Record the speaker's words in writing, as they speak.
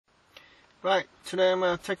Right, today I'm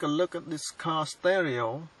going to take a look at this car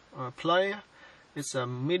stereo player. It's a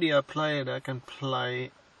media player that can play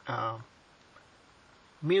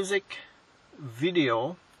music,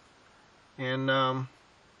 video, and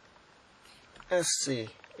let's see,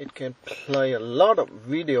 it can play a lot of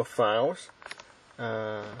video files,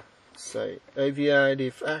 say AVI,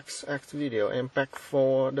 DFX, X video,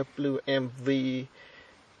 MPEG-4, WMV,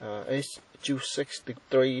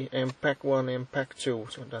 H263, MPEG-1,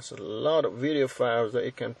 MPEG-2. So that's a lot of video files that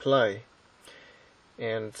it can play.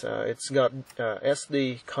 And it's got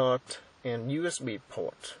SD card and USB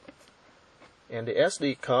port. And the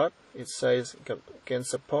SD card, it says can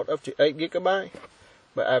support up to 8 GB,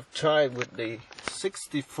 but I've tried with the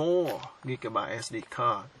 64 GB SD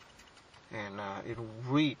card, and it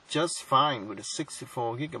reads just fine with the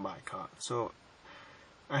 64 GB card. So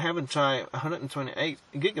I haven't tried 128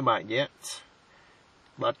 GB yet,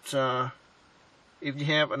 but if you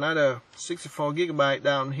have another 64 GB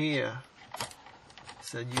down here,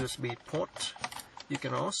 it's a USB port, you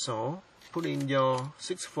can also put in your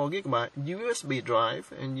 64 GB USB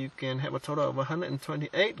drive, and you can have a total of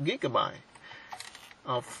 128 GB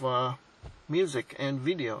of music and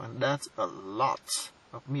video, and that's a lot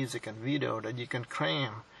of music and video that you can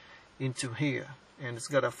cram into here. And it's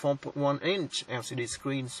got a 4.1 inch LCD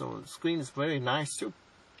screen, so the screen is very nice too.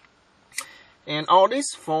 And all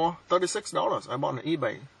this for $36 I bought on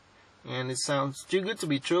eBay, and it sounds too good to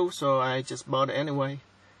be true, so I just bought it anyway.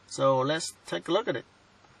 So let's take a look at it.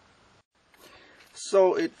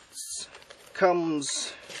 So it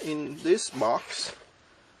comes in this box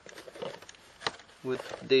with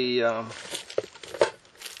the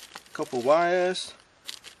couple wires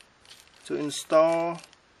to install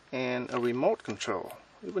and a remote control.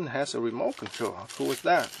 It even has a remote control. How cool is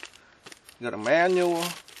that? Got a manual,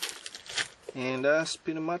 and that's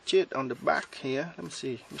pretty much it on the back here. Let me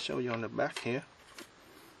see. Let me show you on the back here.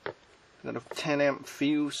 Got a 10 amp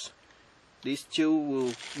fuse. These two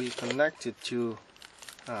will be connected to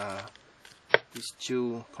these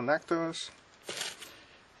two connectors,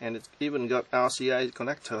 and it's even got RCA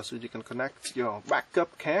connectors, so you can connect your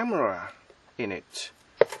backup camera in it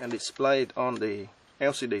and display it on the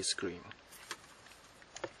LCD screen.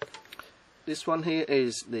 This one here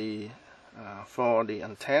is the for the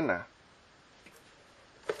antenna.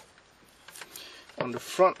 On the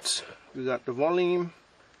front we got the volume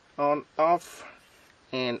on, off,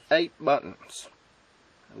 and 8 buttons.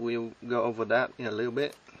 We'll go over that in a little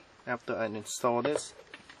bit after I install this.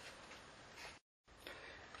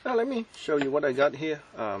 Now let me show you what I got here.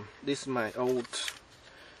 This is my old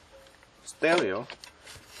stereo.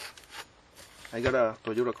 I got a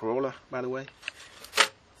Toyota Corolla, by the way,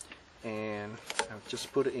 and I'll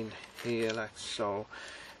just put it in here like so.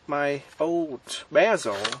 My old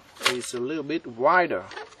bezel is a little bit wider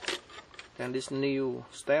than this new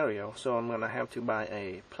stereo, so I'm gonna have to buy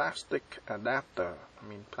a plastic adapter,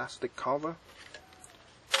 plastic cover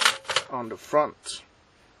on the front.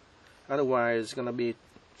 Otherwise it's gonna be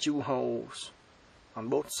 2 holes on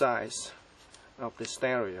both sides of the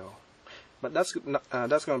stereo, but that's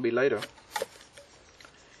gonna be later.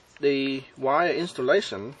 The wire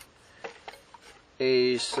installation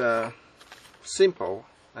is simple,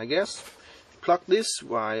 I guess. Plug this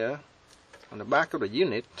wire on the back of the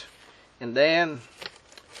unit, and then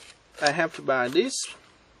I have to buy this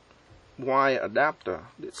wire adapter.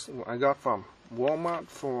 This I got from Walmart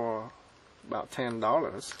for about $10.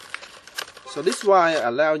 So this wire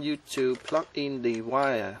allows you to plug in the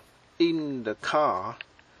wire in the car,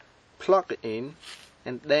 plug it in,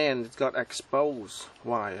 and then it's got exposed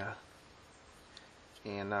wire,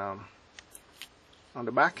 and on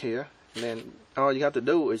the back here, and then all you have to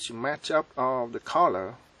do is match up all the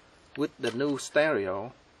color with the new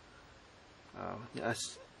stereo.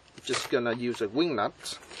 Just gonna use a wing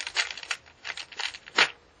nut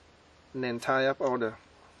and then tie up all the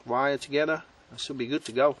wire together. It should be good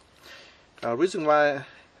to go. Reason why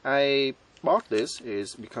I bought this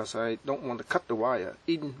is because I don't want to cut the wire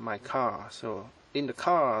in my car. So in the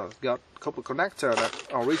car, I've got a couple connectors that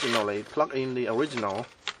originally plug in the original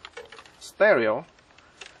stereo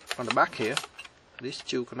on the back here. These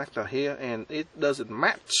 2 connectors here, and it doesn't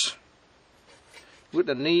match with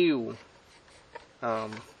the new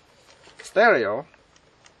stereo.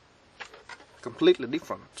 Completely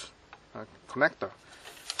different connector,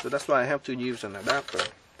 so that's why I have to use an adapter,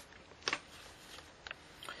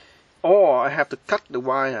 or I have to cut the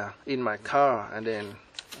wire in my car and then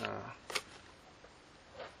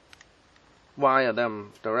wire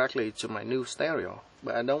them directly to my new stereo.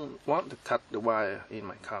 But I don't want to cut the wire in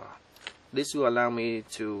my car. This will allow me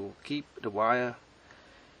to keep the wire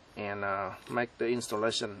and make the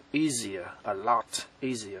installation easier, a lot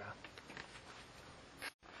easier.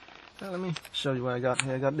 Now let me show you what I got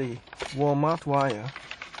here. I got the Walmart wire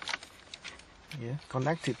here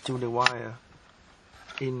connected to the wire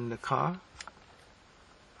in the car.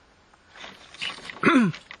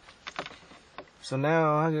 So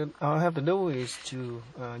now all I have to do is to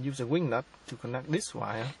use a wing nut to connect this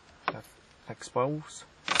wire that's exposed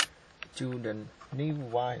to the new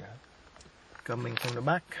wire coming from the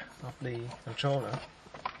back of the controller.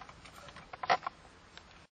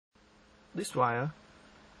 This wire,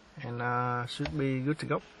 and should be good to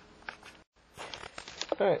go.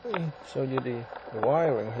 Alright, let me show you the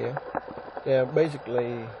wiring here. There are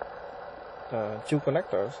basically two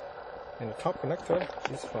connectors. And the top connector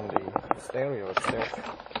is from the stereo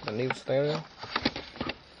itself, the new stereo.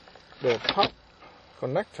 The top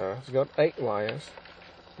connector has got 8 wires.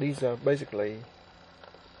 These are basically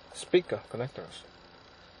speaker connectors.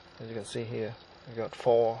 As you can see here, I got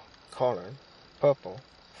 4 colored, purple,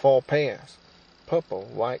 4 pairs, purple,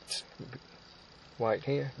 white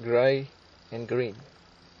here, gray, and green.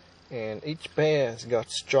 And each pair has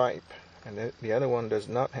got stripe, and the other one does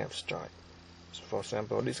not have stripe. So for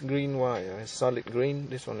example, this green wire is solid green,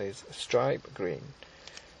 this one is stripe green.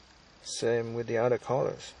 Same with the other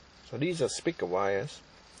colors. So these are speaker wires.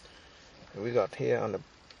 And we got here on the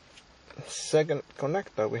second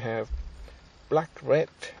connector we have black, red,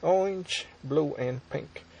 orange, blue, and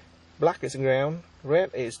pink. Black is ground,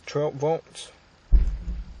 red is 12 volts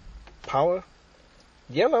power,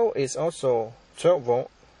 yellow is also 12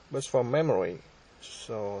 volt, but it's for memory.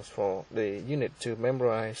 So it's for the unit to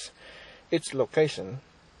memorize its location,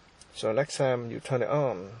 so next time you turn it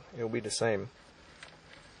on it will be the same.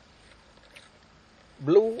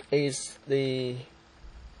 Blue is the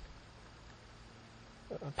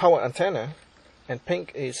power antenna, and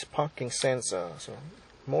pink is parking sensor. So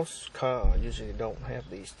most cars usually don't have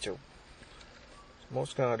these two.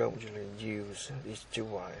 Most cars don't usually use these two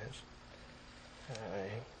wires.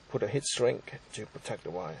 I put a heat shrink to protect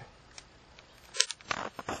the wire.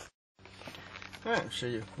 Alright, show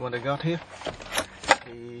you what I got here.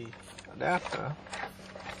 The adapter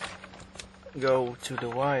go to the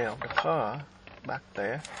wire of the car back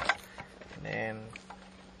there, and then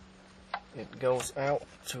it goes out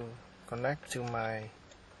to connect to my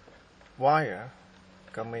wire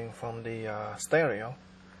coming from the stereo,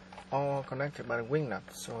 all connected by the wing nut.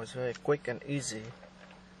 So it's very quick and easy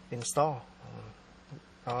install.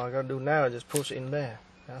 All I gotta do now is just push it in there.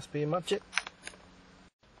 That's pretty much it.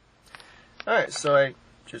 Alright, so I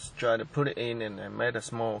just tried to put it in, and I made a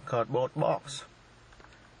small cardboard box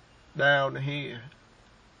down here,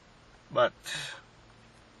 but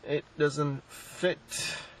it doesn't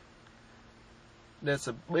fit. There's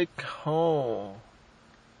a big hole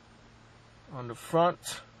on the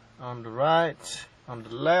front, on the right, on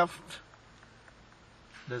the left.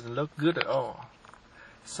 Doesn't look good at all.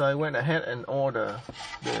 So I went ahead and ordered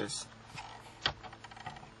this.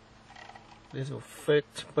 This will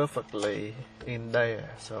fit perfectly in there.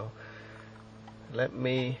 So let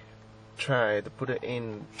me try to put it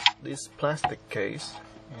in this plastic case,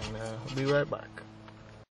 and I'll be right back.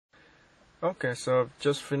 Okay, so I've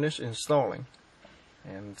just finished installing,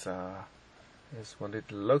 and here's what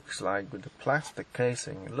it looks like with the plastic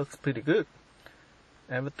casing. It looks pretty good.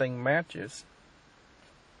 Everything matches.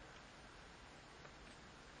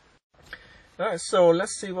 Alright, so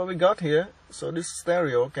let's see what we got here. So this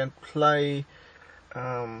stereo can play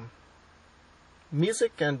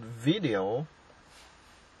music and video,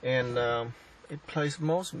 and it plays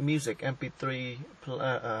most music, MP3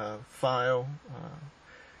 file,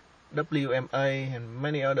 WMA, and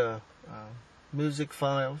many other music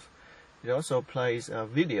files. It also plays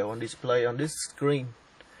video on display on this screen,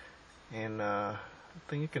 and I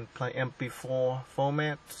think you can play MP4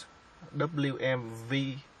 format,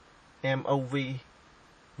 MOV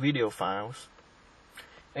video files,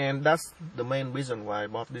 and that's the main reason why I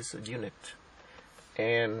bought this unit.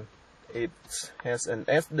 And it has an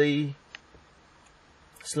SD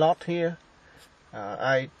slot here.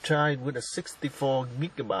 I tried with a 64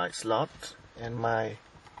 gigabyte slot, and my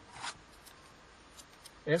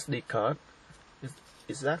SD card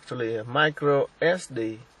is actually a micro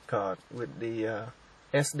SD card with the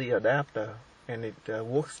SD adapter, and it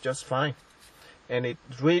works just fine, and it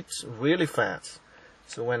reads really fast.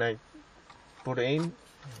 So when I put it in,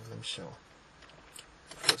 let me show.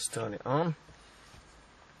 First turn it on.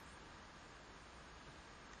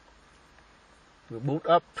 We boot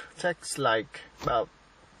up. Takes like about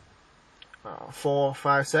 4 or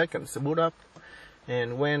 5 seconds to boot up,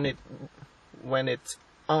 and when it's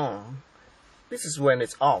on, this is when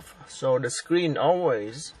it's off. So the screen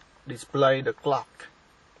always display the clock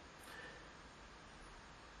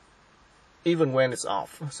even when it's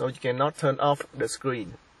off, so you cannot turn off the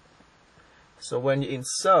screen. So when you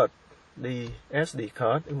insert the SD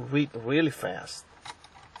card, it will read really fast.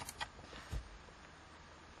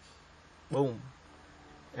 Boom.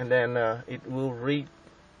 And then it will read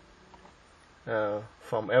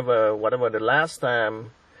from whatever the last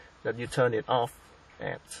time that you turn it off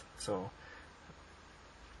at. So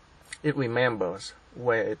it remembers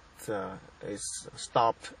where it is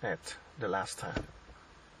stopped at the last time.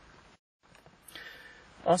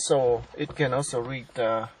 Also, it can also read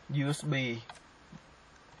USB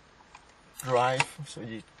drive, so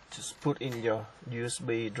you just put in your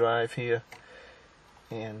USB drive here,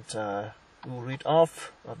 and we'll read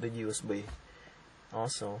off of the USB.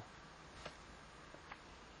 Also,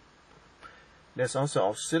 there's also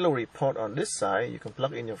auxiliary port on this side. You can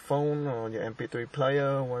plug in your phone or your MP3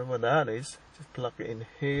 player, whatever that is. Just plug it in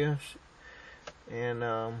here, and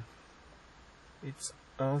it's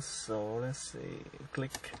also, let's see,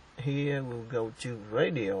 click here, we'll go to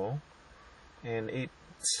radio, and it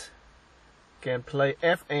can play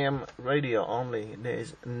FM radio only. There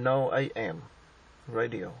is no AM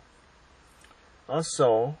radio.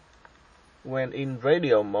 Also, when in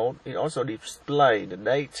radio mode, it also displays the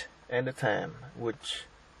date and the time, which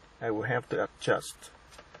I will have to adjust.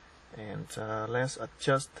 And let's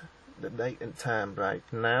adjust the date and time right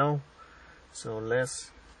now. So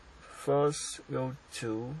let's first go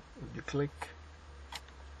to, you click,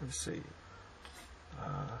 let's see,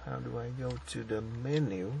 how do I go to the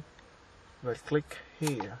menu? If I click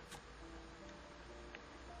here,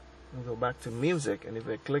 we'll go back to music, and if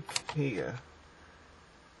I click here,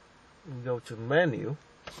 we go to menu,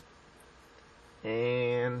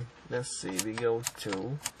 and let's see, we go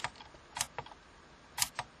to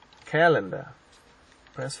calendar,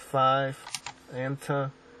 press 5,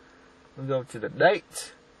 enter, we go to the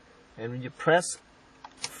date, and when you press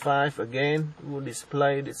 5 again, it will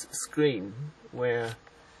display this screen where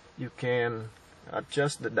you can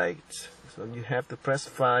adjust the date. So you have to press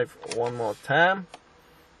 5 one more time.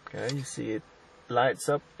 Okay, you see it lights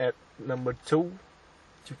up at number 2,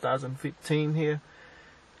 2015 here.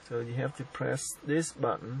 So you have to press this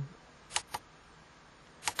button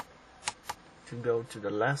to go to the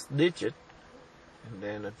last digit, and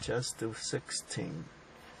then adjust to 16.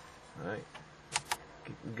 Right.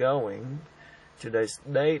 Keep going. Today's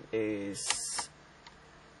date is,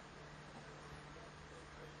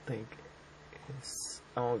 I think it's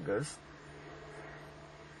August.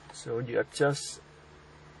 So you adjust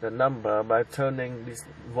the number by turning this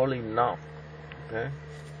volume knob. Okay.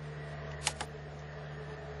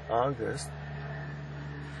 August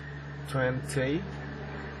 20.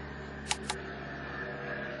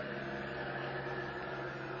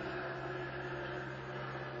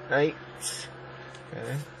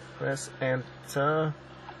 Okay, press enter.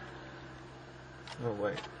 Oh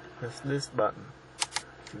wait, press this button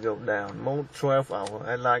to go down. Mode 12 hour.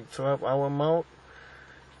 I like 12-hour mode.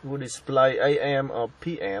 It will display AM or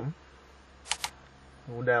PM.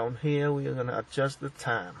 Go down here, we are gonna adjust the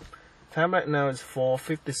time. Time right now is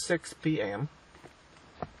 4:56 PM.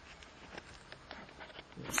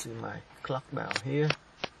 You see my clock down here.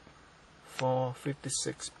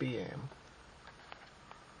 4:56 PM.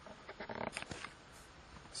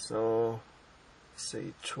 So,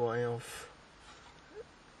 say 12.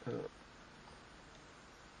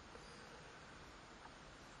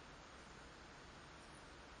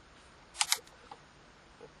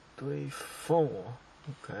 3, 4.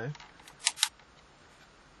 Okay.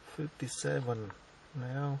 57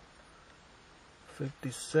 now.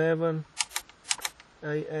 57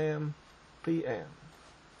 AM, PM.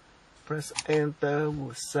 Press enter,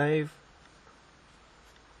 we'll save.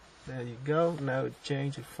 There you go. Now it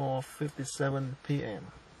changed to 4:57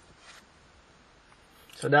 PM.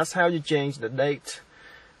 So that's how you change the date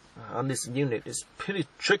on this unit. It's pretty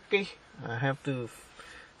tricky. I have to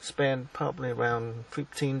spend probably around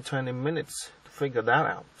 15-20 minutes to figure that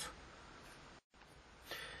out.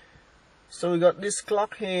 So we got this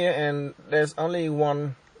clock here, and there's only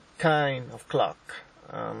one kind of clock.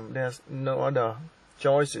 There's no other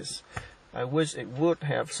choices. I wish it would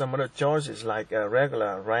have some other choices, like a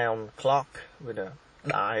regular round clock with a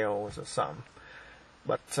dials or something.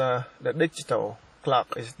 But the digital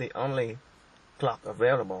clock is the only clock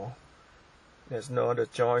available. There's no other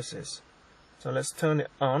choices. So let's turn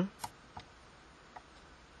it on.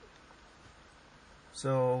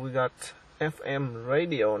 So we got FM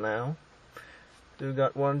radio now. We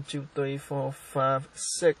got 1, 2, 3, 4, 5,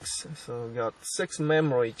 6. So we got 6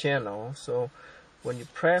 memory channels. So when you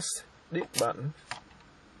press this button,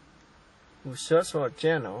 we search for a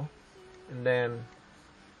channel, and then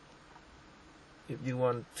if you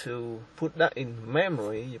want to put that in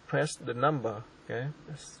memory, you press the number, okay?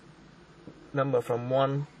 That's number from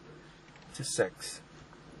 1 to 6,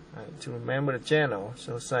 right, to remember the channel.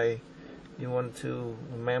 So say you want to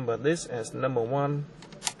remember this as number 1,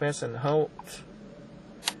 press and hold.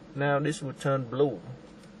 Now this will turn blue,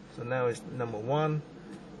 so now it's number 1.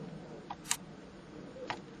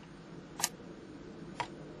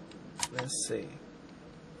 Let's see.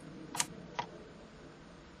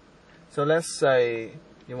 So let's say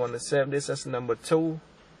you want to save this as number 2.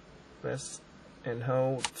 Press and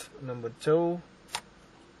hold number 2.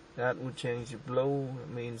 That will change to blue. It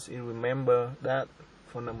means you remember that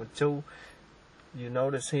for number 2. You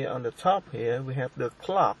notice here on the top here we have the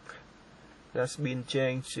clock that's been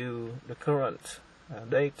changed to the current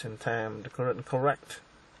date and time, the current correct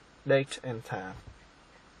date and time.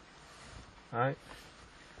 Alright.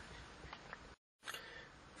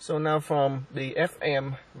 So now from the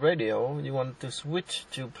FM radio, you want to switch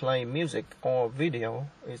to play music or video.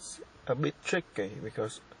 It's a bit tricky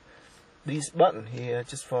because these buttons here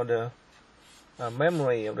just for the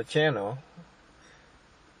memory of the channel,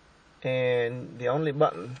 and the only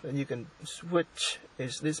button that you can switch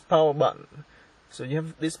is this power button. So you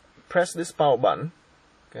have this, press this power button,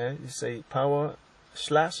 okay, you say power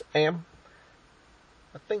 /M.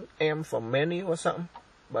 I think M for menu or something,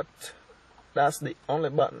 but that's the only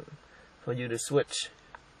button for you to switch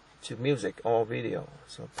to music or video.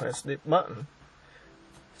 So press this button,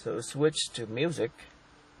 so switch to music.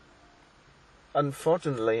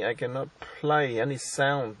 Unfortunately, I cannot play any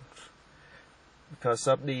sound because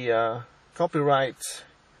of the copyright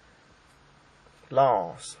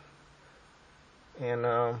laws. And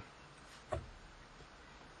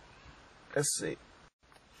let's see.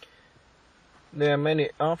 There are many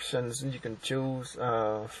options you can choose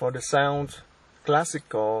for the sound: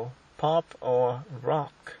 classical, pop, or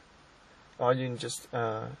rock. Or you can just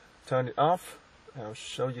turn it off. I'll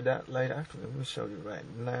show you that later. Actually, let me show you right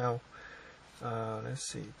now. Let's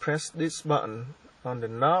see. Press this button on the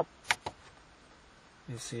knob.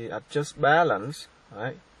 You see, adjust balance.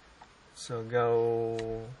 Right. So go.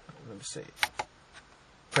 Let me see.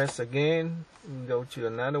 Press again. Go to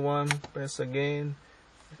another one. Press again.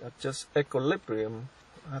 Adjust equilibrium,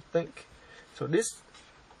 I think. So this,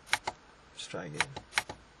 let's try again.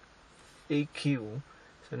 EQ.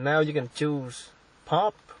 So now you can choose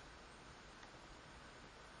pop,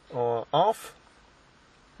 or off,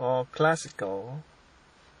 or classical,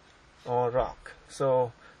 or rock.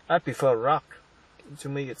 So I prefer rock. To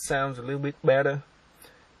me it sounds a little bit better.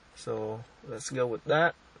 So let's go with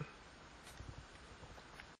that.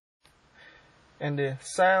 And the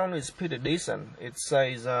sound is pretty decent. It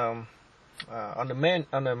says on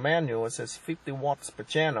the manual it says 50 watts per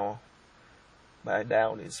channel, but I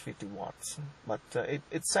doubt it's 50 watts. But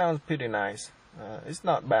it sounds pretty nice. It's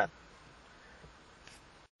not bad.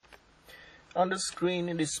 On the screen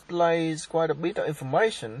it displays quite a bit of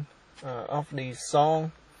information of the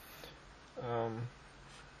song.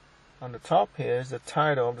 On the top here is the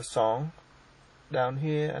title of the song. Down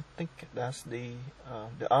here I think that's the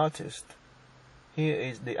artist. Here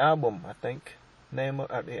is the album, I think, name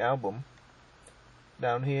of the album.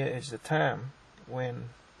 Down here is the time when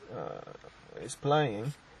it's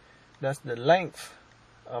playing. That's the length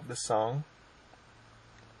of the song.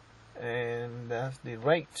 And that's the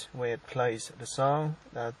rate where it plays the song.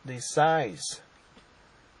 That's the size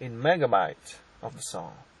in megabyte of the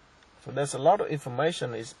song. So there's a lot of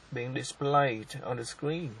information is being displayed on the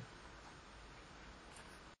screen.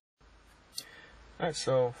 Alright,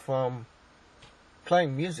 so from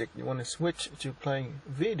playing music, you want to switch to playing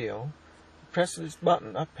video, press this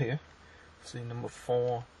button up here. See number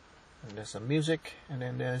 4, and there's a music, and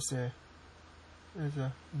then there's a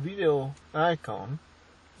video icon.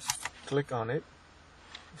 Just click on it,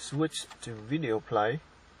 switch to video play.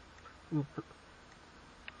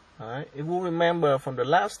 Alright, it will remember from the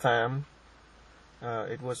last time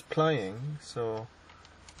it was playing. So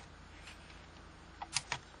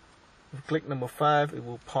if you click number 5, it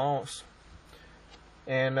will pause.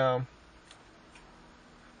 And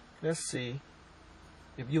let's see,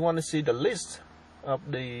 if you want to see the list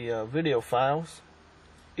of the video files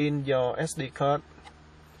in your SD card,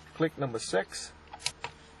 click number 6.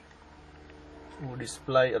 It will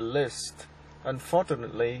display a list.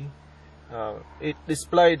 Unfortunately, it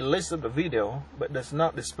displays the list of the video, but does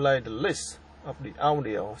not display the list of the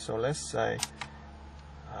audio. So let's say,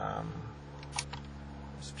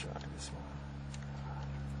 let's try this one.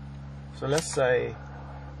 So let's say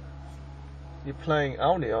you're playing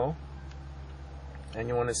audio and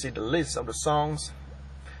you want to see the list of the songs.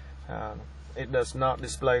 it does not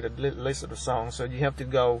display the list of the songs, so you have to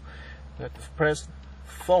go press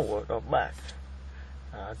forward or back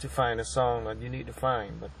to find a song that you need to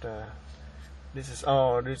find. But this is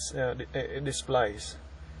all this it displays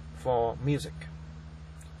for music.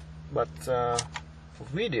 But for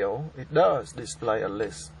video, it does display a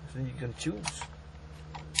list, so you can choose.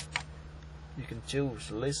 You can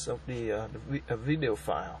choose a list of the video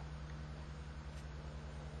file.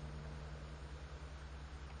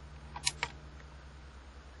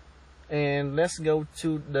 And let's go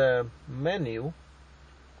to the menu.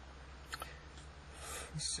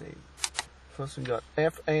 Let's see. First we got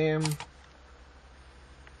FM.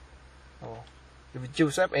 Oh, if we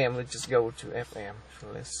choose FM, we just go to FM. So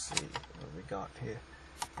let's see what we got here.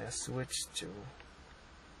 Let's switch to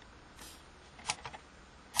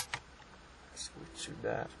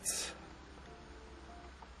that.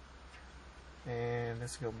 And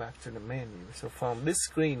let's go back to the menu. So from this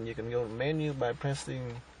screen, you can go to menu by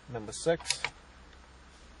pressing number 6.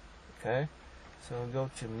 Okay, so we'll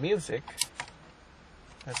go to music.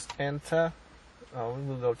 Let's enter. Oh, we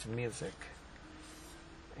will go to music.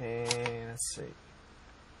 And let's see.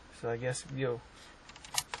 So I guess you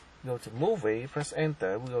go to movie, press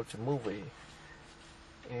enter, we go to movie.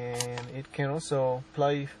 And it can also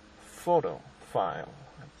play photo file.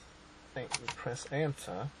 I think we press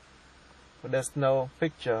enter, but there's no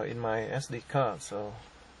picture in my SD card, so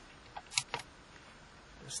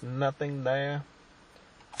there's nothing there.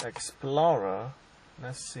 Explorer,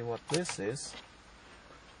 let's see what this is.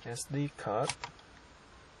 SD card.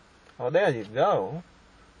 Oh, there you go.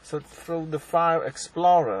 So through the file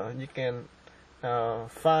explorer, you can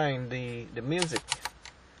find the music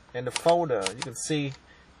and the folder. You can see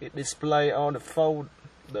it display all the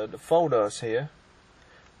folders here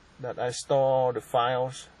that I store the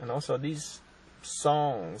files, and also these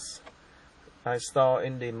songs I store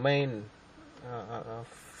in the main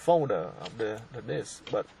folder of the disk.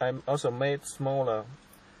 But I also made smaller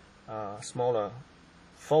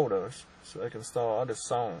folders so I can store other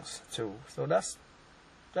songs too. So that's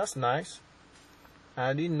nice.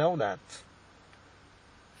 I didn't know that.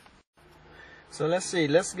 So let's see.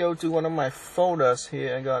 Let's go to one of my folders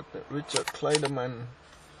here. I got Richard Clayderman.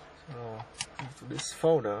 So into this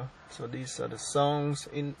folder. So these are the songs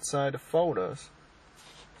inside the folders.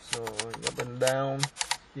 So up and down,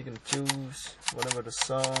 you can choose whatever the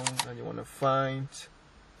song that you want to find. So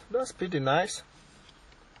that's pretty nice.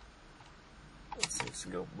 Let's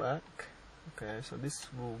go back. Okay, so this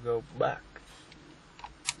will go back.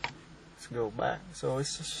 Let's go back. So it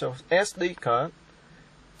shows SD card.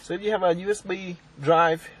 So if you have a USB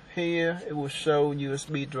drive here, it will show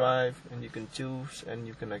USB drive, and you can choose and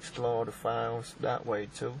you can explore the files that way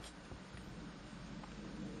too.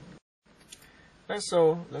 And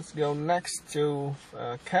so let's go next to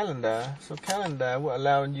calendar. So calendar will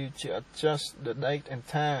allow you to adjust the date and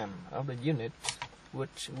time of the unit,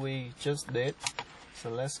 which we just did. So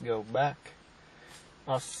let's go back.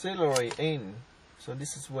 Auxiliary in. So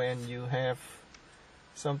this is when you have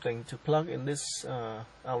something to plug in this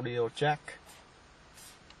audio jack.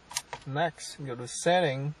 Next, go to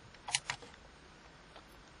setting.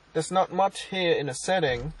 There's not much here in the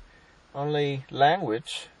setting, only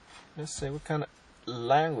language. Let's see what kind of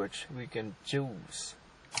language we can choose.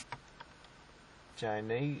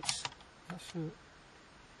 Chinese,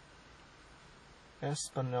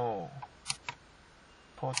 Espanol,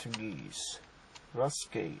 Portuguese,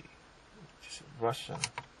 Ruski, which is Russian,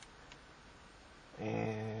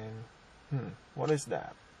 and what is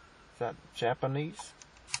that? Is that Japanese?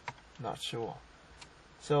 Not sure.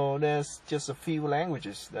 So there's just a few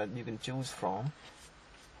languages that you can choose from.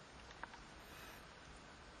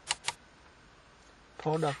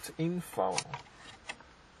 Product info.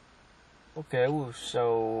 Okay, we'll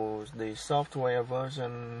show the software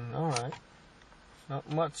version. Alright,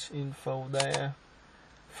 not much info there.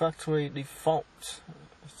 Factory default.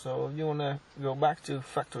 So if you want to go back to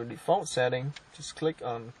factory default setting, just click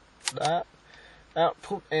on that.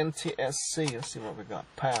 Output NTSC. Let's see what we got.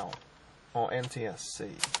 PAL or NTSC.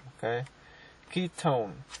 Okay.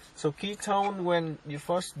 Ketone. So ketone, when you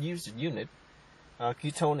first use the unit,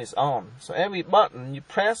 ketone is on. So every button you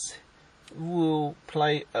press will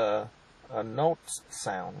play a note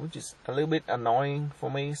sound, which is a little bit annoying for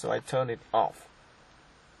me, so I turn it off.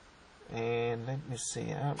 And let me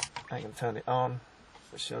see, I can turn it on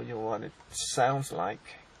to show you what it sounds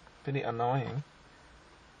like. Pretty annoying.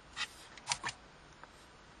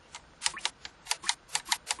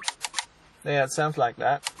 Yeah, it sounds like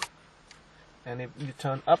that. And if you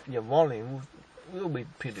turn up your volume, it will be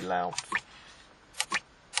pretty loud.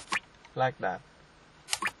 Like that.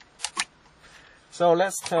 So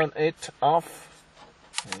let's turn it off.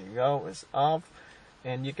 There you go, it's off.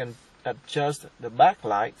 And you can adjust the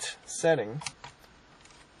backlight setting.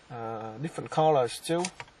 Different colors too.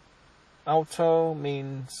 Auto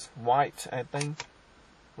means white, I think.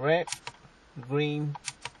 Red, green,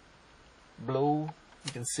 blue.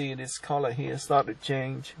 You can see this color here start to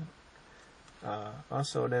change.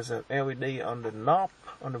 Also there's a LED on the knob,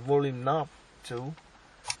 on the volume knob too.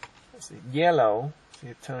 Let's see, yellow. So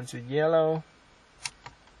you turn to yellow.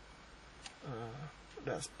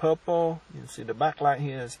 That's purple. You can see the backlight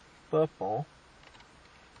here is purple,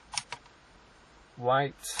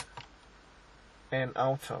 white, and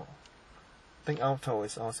auto. I think auto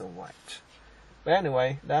is also white. But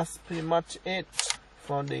anyway, that's pretty much it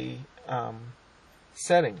for the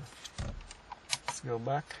setting. Let's go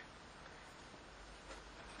back.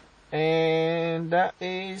 And that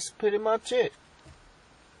is pretty much it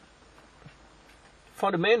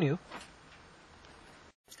for the menu.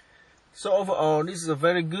 So overall, this is a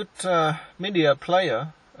very good media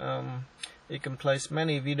player. It can place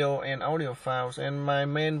many video and audio files, and my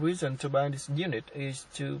main reason to buy this unit is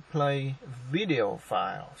to play video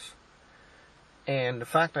files. And the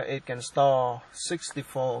fact that it can store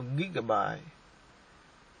 64 GB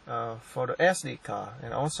for the SD card,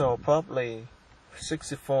 and also probably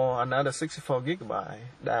another 64 GB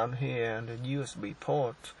down here in the USB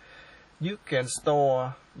port. You can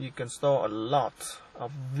store a lot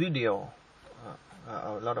of video,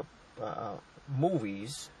 a lot of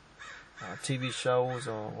movies, TV shows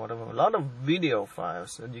or whatever, a lot of video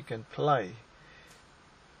files that you can play.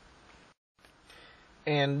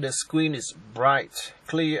 And the screen is bright,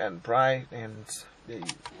 clear and bright, and the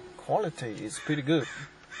quality is pretty good.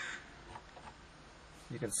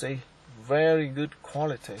 You can see very good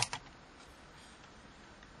quality.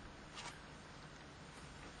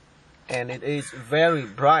 And it is very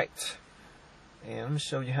bright. And let me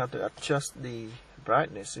show you how to adjust the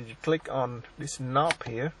brightness. So you click on this knob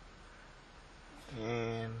here,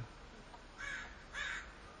 and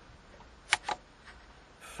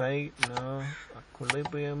fade, no,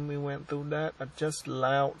 equilibrium, we went through that. Adjust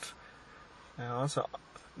loud. And also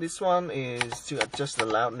this one is to adjust the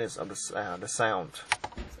loudness of the sound.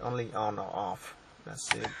 It's only on or off.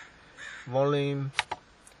 That's it. Volume,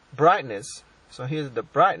 brightness. So here's the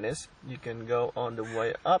brightness. You can go on the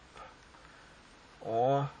way up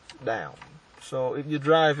or down. So if you're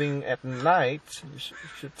driving at night, you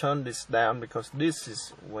should turn this down, because this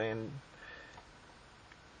is when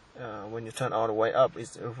you turn all the way up,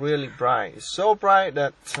 it's really bright. It's so bright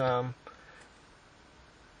that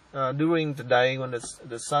during the day when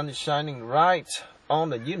the sun is shining right on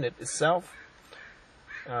the unit itself,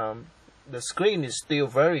 the screen is still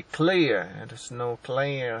very clear, and there's no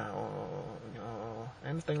glare or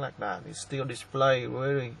anything like that. It still display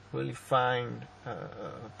really fine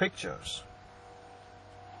pictures.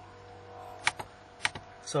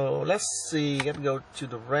 So let's see, let's go to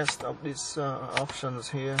the rest of these options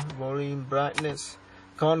here. Volume, brightness,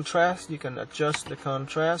 contrast. You can adjust the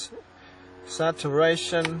contrast,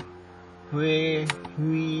 saturation, hue.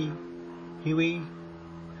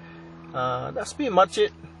 That's pretty much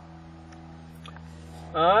it.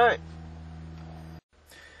 Alright,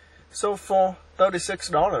 so for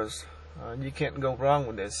 $36, you can't go wrong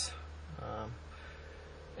with this.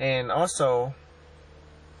 And also,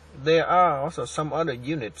 there are also some other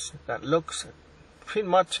units that looks pretty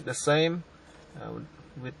much the same,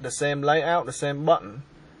 with the same layout, the same button.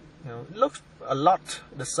 It looks a lot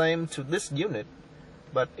the same to this unit,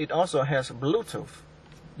 but it also has Bluetooth.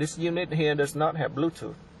 This unit here does not have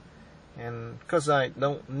Bluetooth. And because I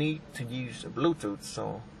don't need to use Bluetooth,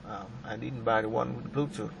 so I didn't buy the one with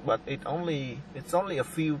Bluetooth. But it's only a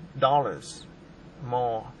few dollars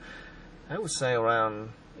more. I would say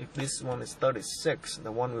around, if this one is $36,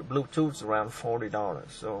 the one with Bluetooth is around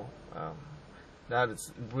 $40. So that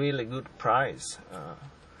is really good price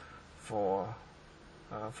for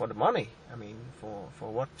the money. I mean,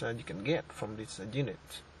 for what you can get from this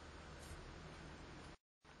unit.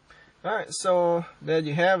 Alright, so there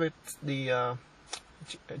you have it, the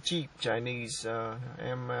cheap Chinese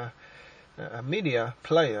media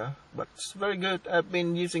player, but it's very good. I've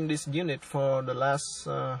been using this unit for the last,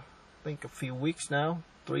 I think a few weeks now,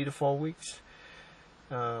 3 to 4 weeks.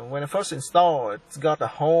 When I first installed it, it's got a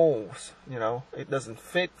holes, it doesn't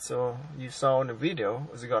fit, so you saw in the video,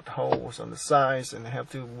 it's got holes on the sides, and I have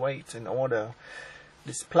to wait and order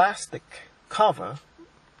this plastic cover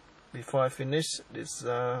before I finish this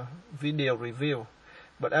video review.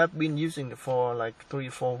 But I've been using it for like 3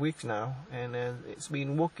 or 4 weeks now, and it's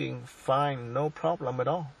been working fine, no problem at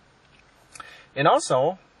all. And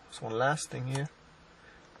also, there's one last thing here.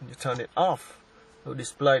 When you turn it off, will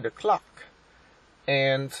display the clock.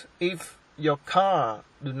 And if your car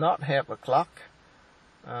do not have a clock,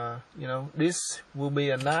 you know, this will be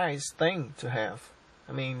a nice thing to have.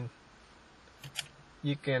 I mean,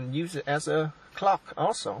 you can use it as a clock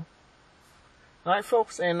also. Alright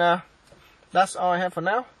folks, and that's all I have for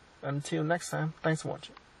now. Until next time, thanks for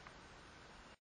watching.